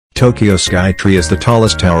Tokyo SKYTREE is the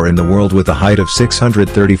tallest tower in the world with a height of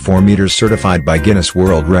 634 meters certified by Guinness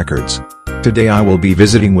World Records. Today I will be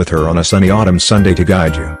visiting with her on a sunny autumn Sunday to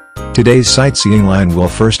guide you. Today's sightseeing line will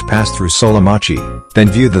first pass through Solamachi, then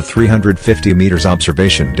view the 350 meters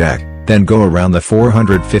observation deck, then go around the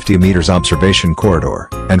 450 meters observation corridor,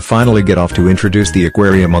 and finally get off to introduce the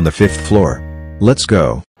aquarium on the 5th floor. Let's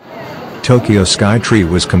go. Tokyo SKYTREE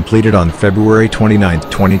was completed on February 29,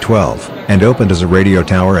 2012, and opened as a radio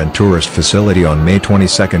tower and tourist facility on May 22,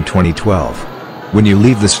 2012. When you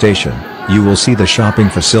leave the station, you will see the shopping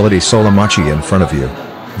facility Solamachi in front of you.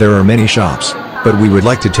 There are many shops, but we would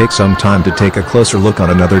like to take some time to take a closer look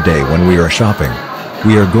on another day when we are shopping.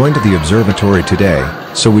 We are going to the observatory today,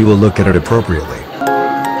 so we will look at it appropriately.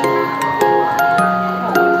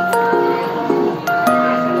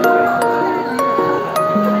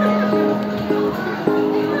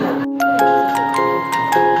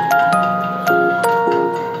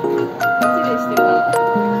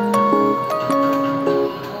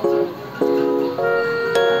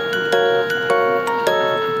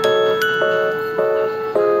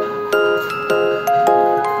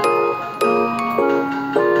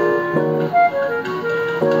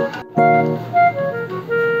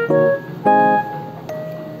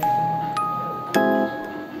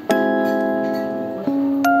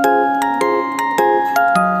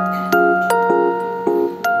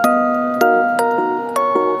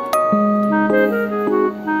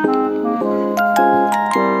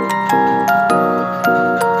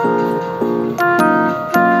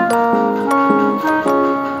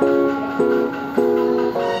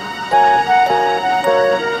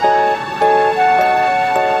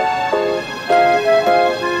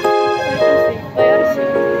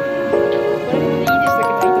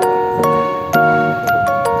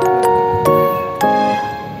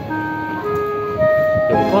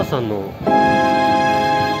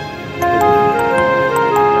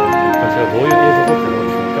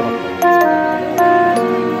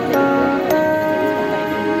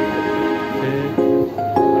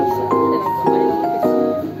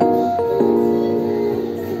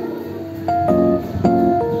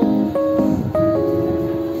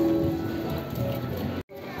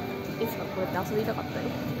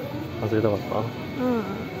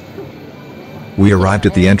 We arrived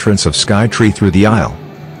at the entrance of SKYTREE through the aisle.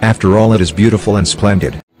 After all, it is beautiful and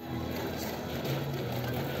splendid.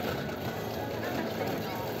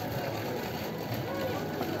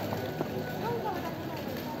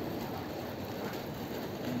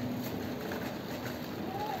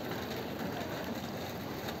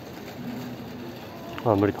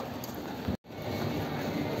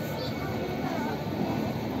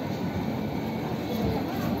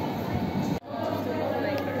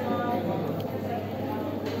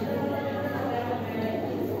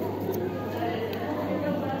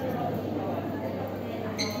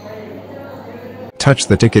 Touch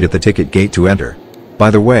the ticket at the ticket gate to enter.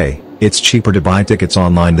 By the way, it's cheaper to buy tickets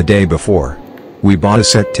online the day before. We bought a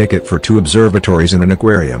set ticket for 2 observatories and an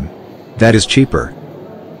aquarium. That is cheaper.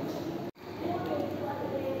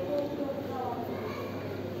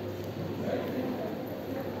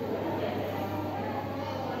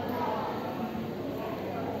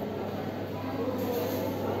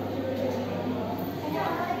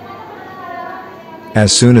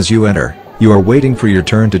 As soon as you enter, you are waiting for your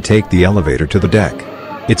turn to take the elevator to the deck.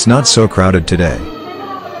 It's not so crowded today.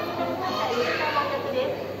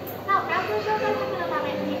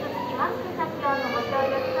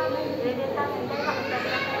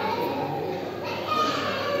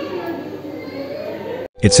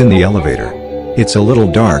 It's in the elevator. It's a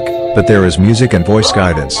little dark, but there is music and voice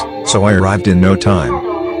guidance, so I arrived in no time.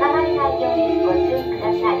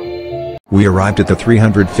 We arrived at the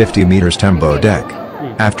 350 meters Tembo deck.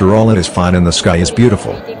 After all, it is fine and the sky is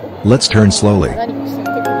beautiful. Let's turn slowly.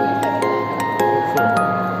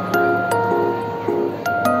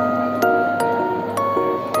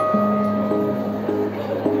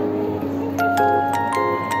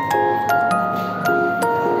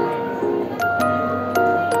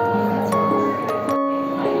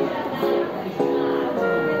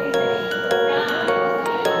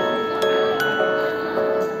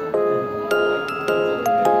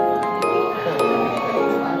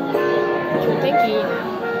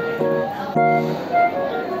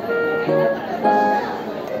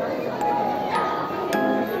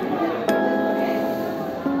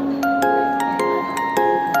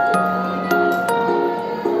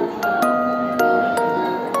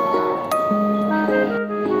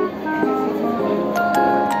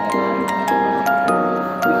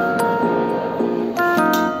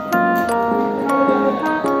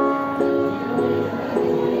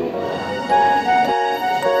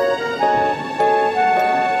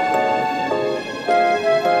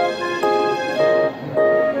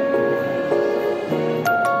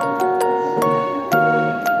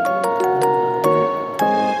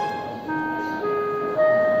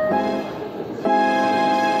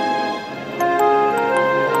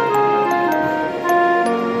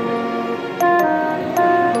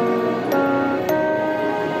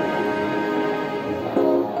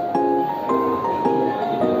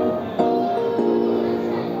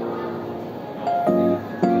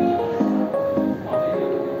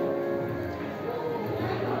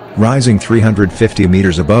 Rising 350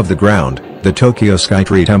 meters above the ground, the Tokyo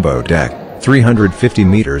SKYTREE Tembo Deck, 350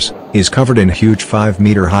 meters, is covered in huge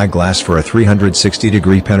 5-meter-high glass for a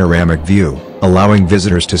 360-degree panoramic view, allowing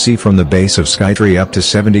visitors to see from the base of SKYTREE up to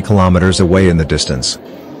 70 kilometers away in the distance.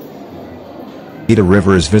 SUMIDA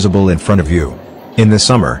River is visible in front of you. In the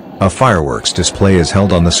summer, a fireworks display is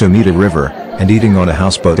held on the SUMIDA River, and eating on a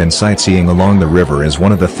houseboat and sightseeing along the river is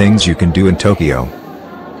one of the things you can do in Tokyo.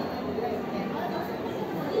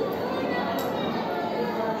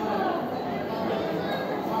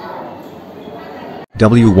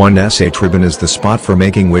 W1sh Ribbon is the spot for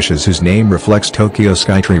making wishes whose name reflects Tokyo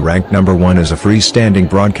SKYTREE, ranked number 1 as a freestanding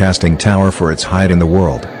broadcasting tower for its height in the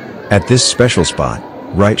world. At this special spot,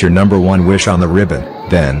 write your number 1 wish on the ribbon,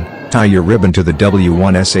 then, tie your ribbon to the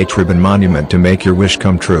W1sh Ribbon monument to make your wish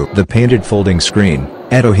come true. The painted folding screen,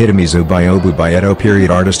 Edo Hitamizu by Obu by Edo period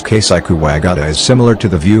artist Keisaiku Wagata, is similar to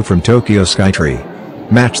the view from Tokyo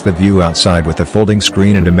SKYTREE. Match the view outside with the folding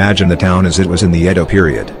screen and imagine the town as it was in the Edo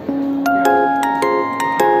period.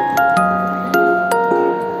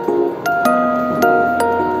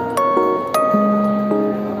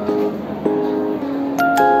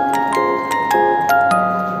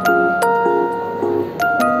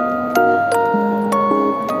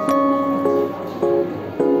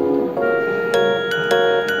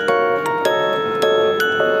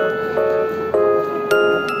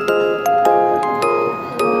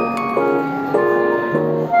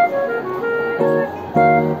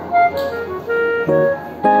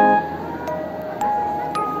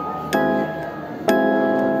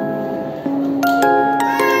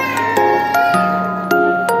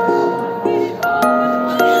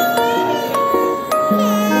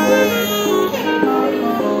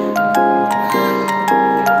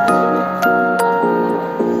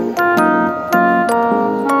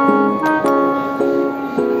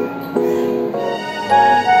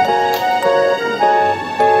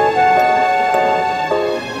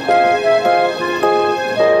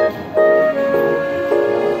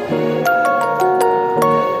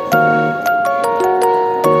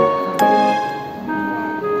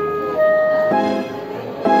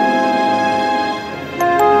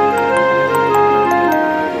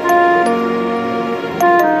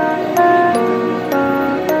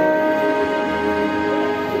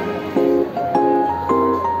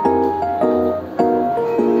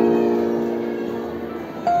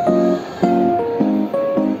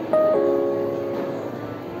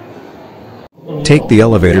 Take the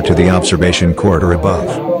elevator to the observation corridor above.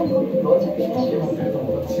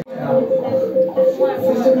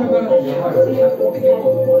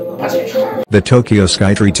 The Tokyo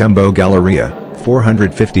SKYTREE Tembo Galleria,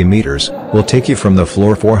 450 meters, will take you from the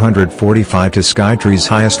floor 445 to SKYTREE's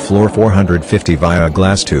highest floor 450 via a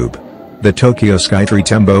glass tube. The Tokyo SKYTREE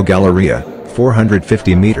Tembo Galleria,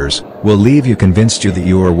 450 meters, will leave you convinced that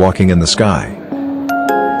you are walking in the sky.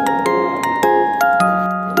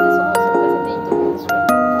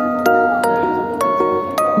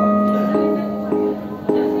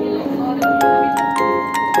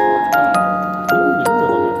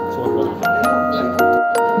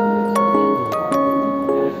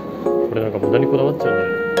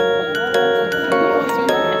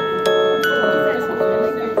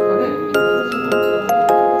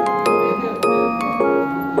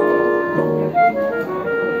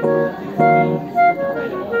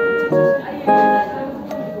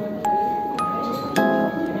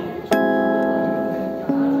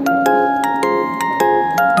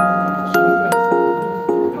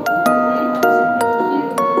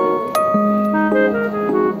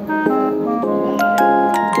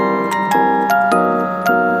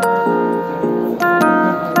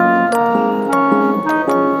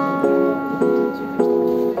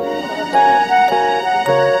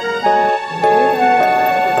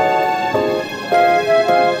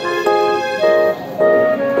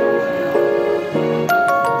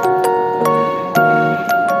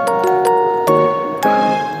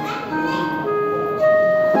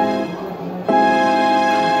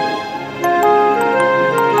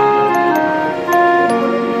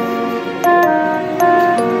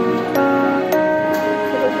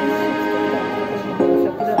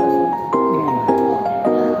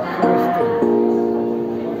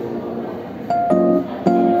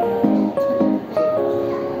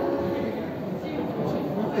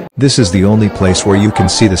 This is the only place where you can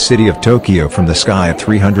see the city of Tokyo from the sky at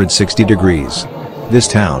 360 degrees. This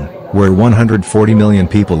town, where 140 million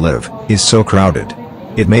people live, is so crowded.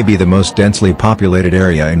 It may be the most densely populated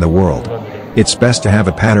area in the world. It's best to have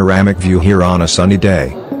a panoramic view here on a sunny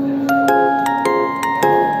day.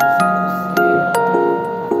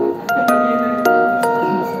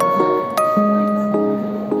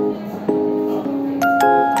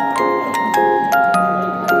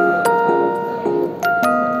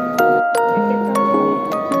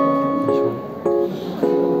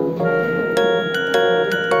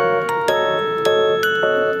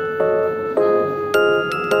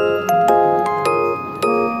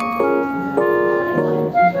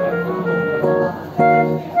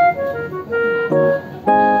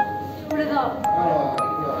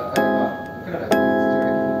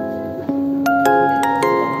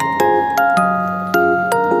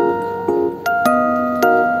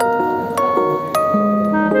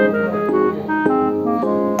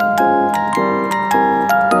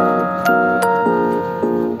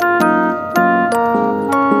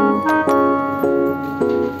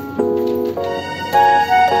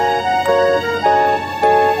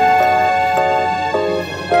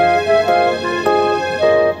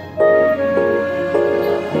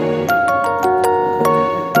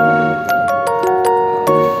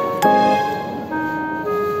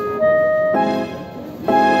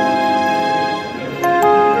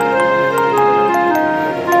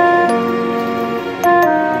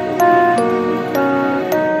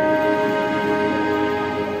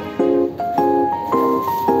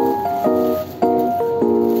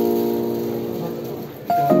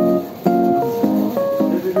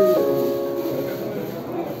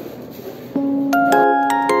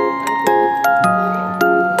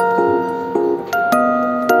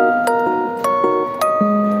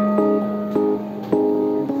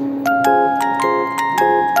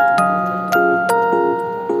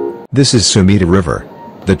 This is Sumida River.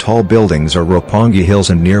 The tall buildings are Roppongi Hills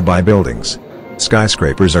and nearby buildings.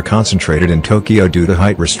 Skyscrapers are concentrated in Tokyo due to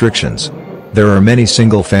height restrictions. There are many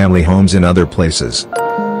single-family homes in other places.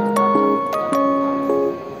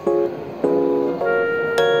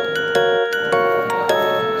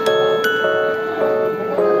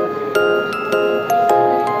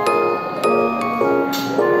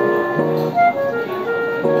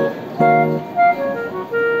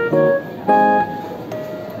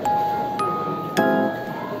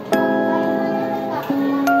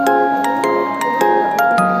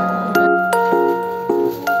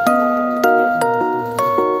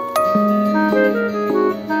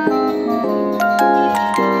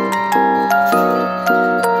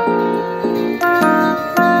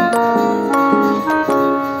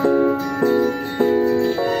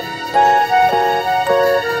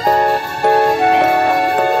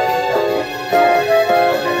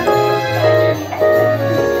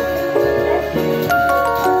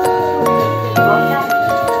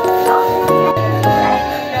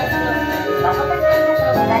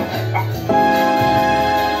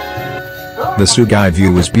 The Sugai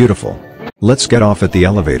view is beautiful. Let's get off at the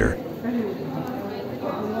elevator.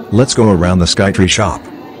 Let's go around the SKYTREE shop.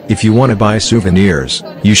 If you want to buy souvenirs,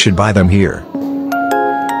 you should buy them here.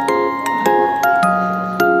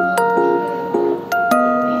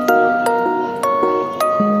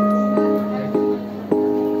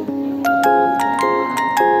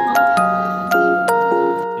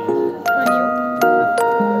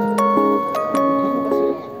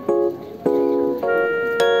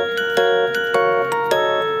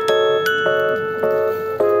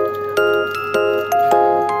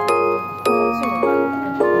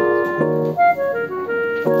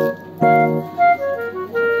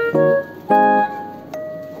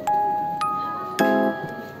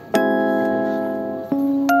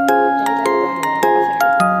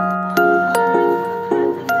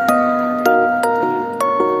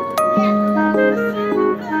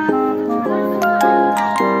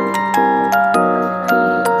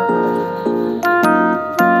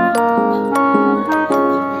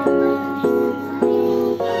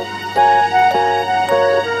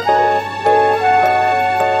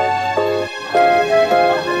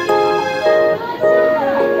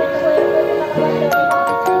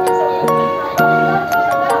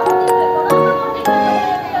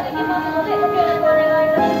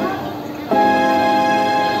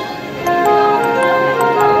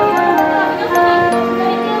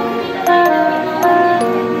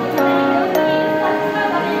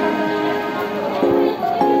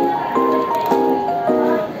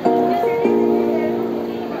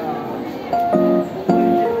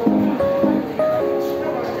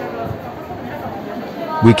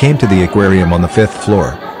 We came to the aquarium on the 5th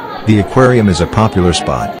floor. The aquarium is a popular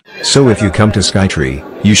spot, so if you come to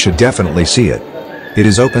SKYTREE, you should definitely see it. It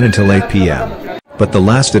is open until 8 p.m. But the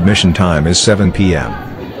last admission time is 7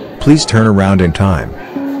 p.m. Please turn around in time.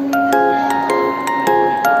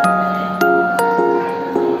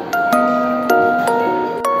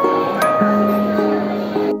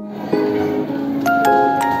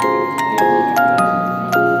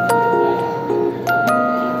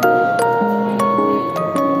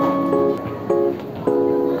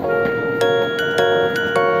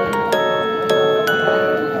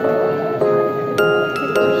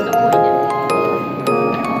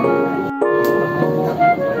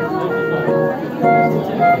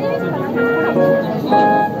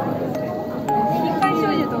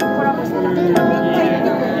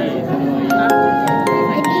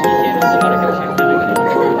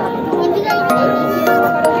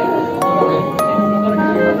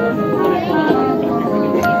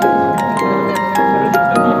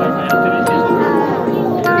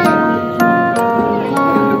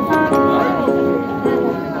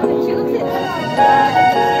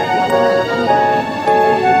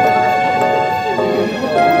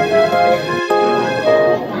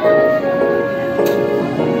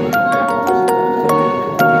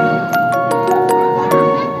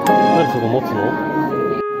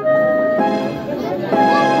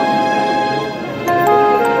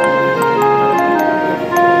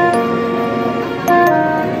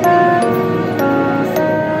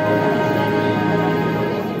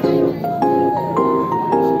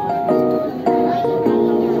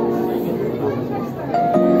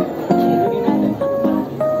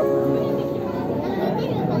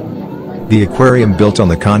 The aquarium built on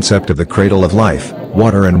the concept of the cradle of life,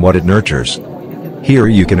 water and what it nurtures. Here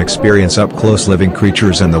you can experience up-close living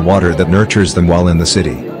creatures and the water that nurtures them while in the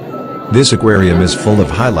city. This aquarium is full of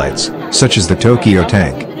highlights, such as the Tokyo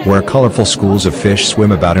Tank, where colorful schools of fish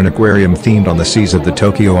swim about an aquarium themed on the seas of the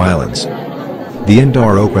Tokyo Islands. The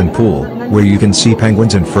indoor open pool, where you can see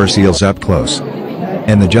penguins and fur seals up close.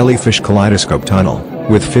 And the jellyfish kaleidoscope tunnel,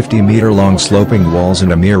 with 50-meter-long sloping walls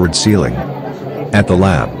and a mirrored ceiling. At the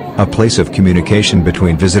lab, a place of communication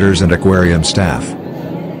between visitors and aquarium staff.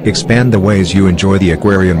 Expand the ways you enjoy the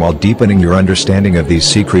aquarium while deepening your understanding of these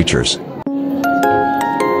sea creatures.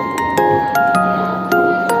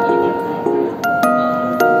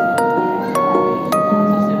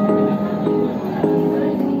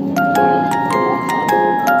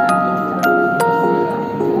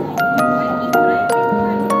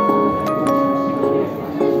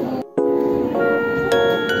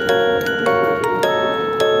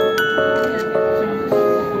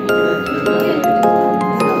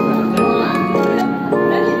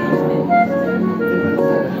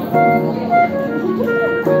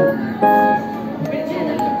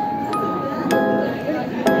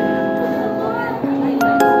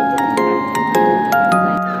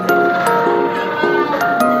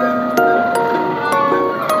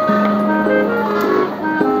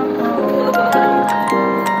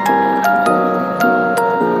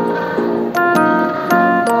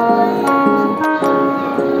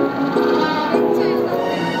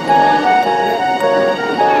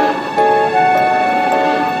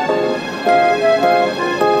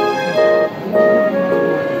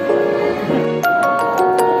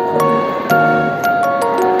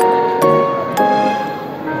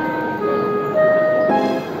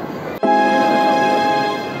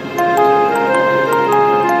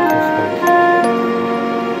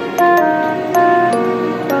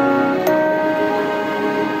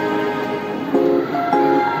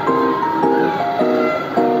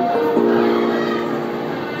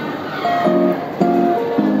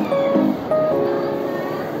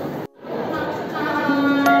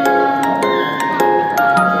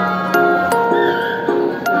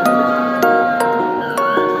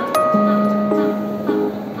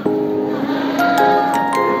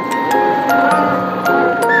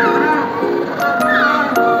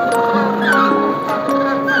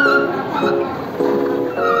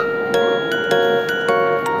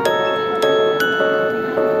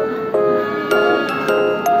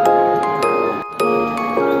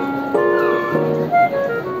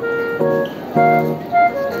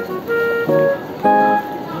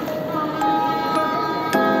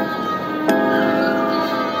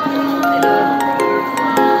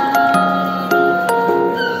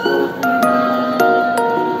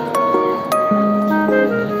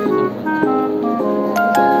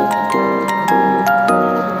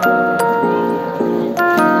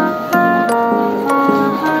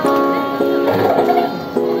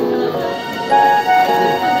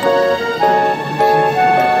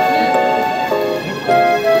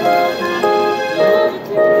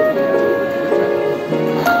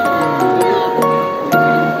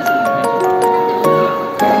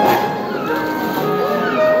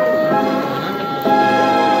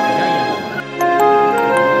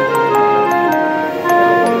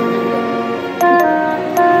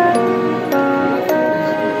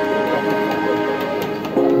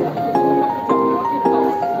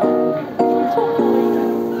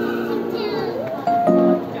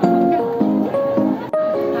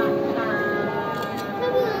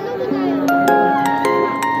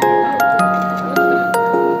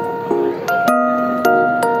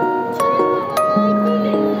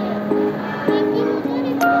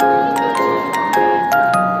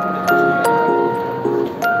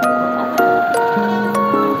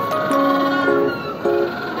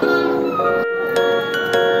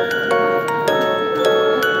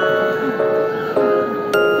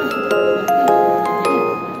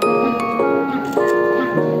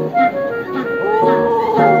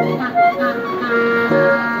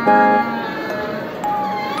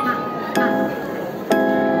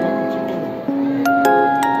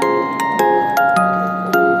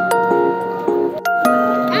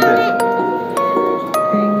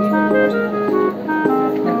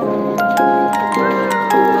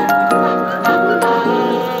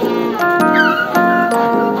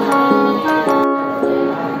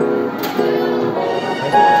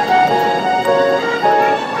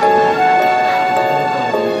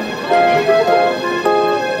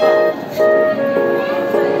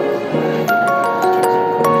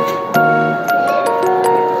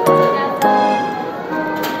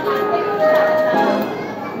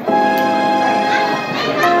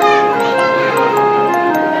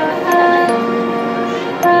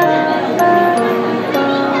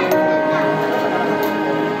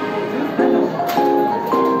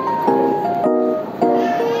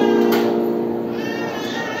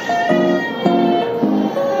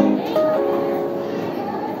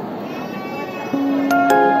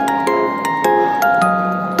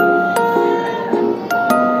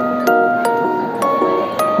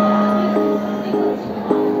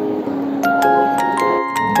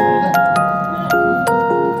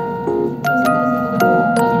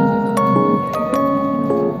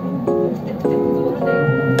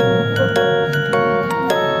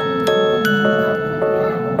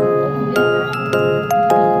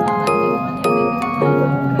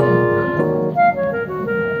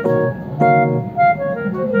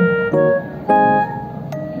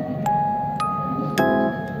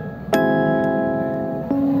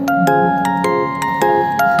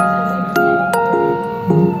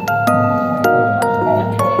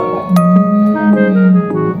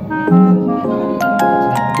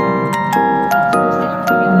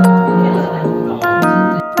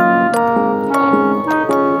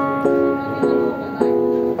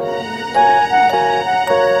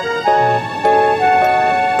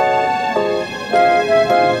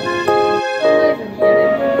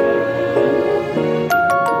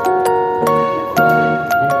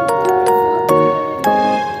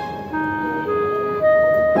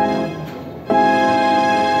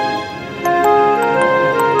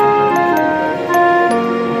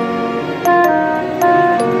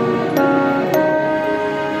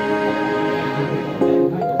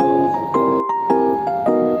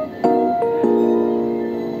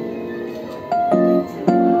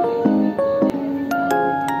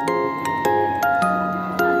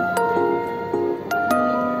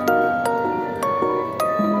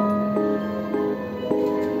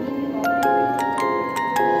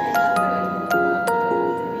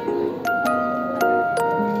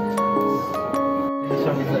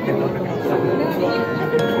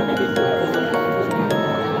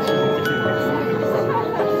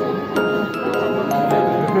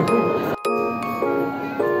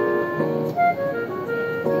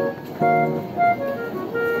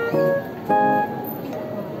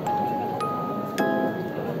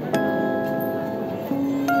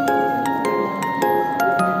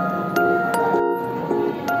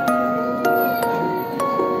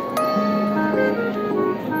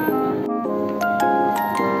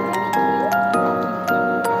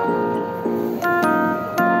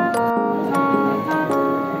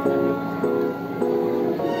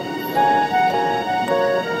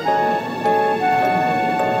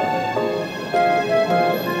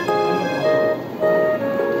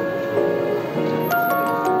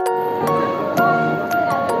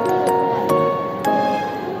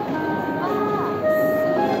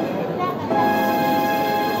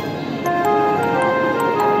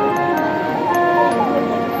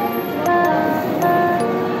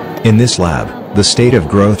 In this lab, the state of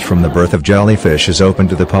growth from the birth of jellyfish is open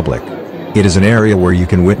to the public. It is an area where you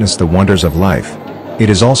can witness the wonders of life.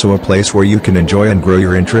 It is also a place where you can enjoy and grow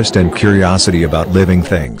your interest and curiosity about living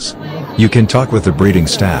things. You can talk with the breeding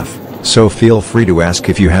staff, so feel free to ask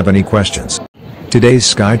if you have any questions. Today's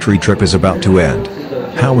SKYTREE trip is about to end.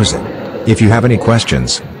 How was it? If you have any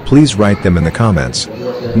questions, please write them in the comments.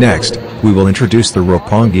 Next, we will introduce the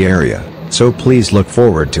Roppongi area, so please look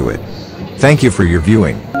forward to it. Thank you for your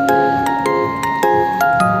viewing.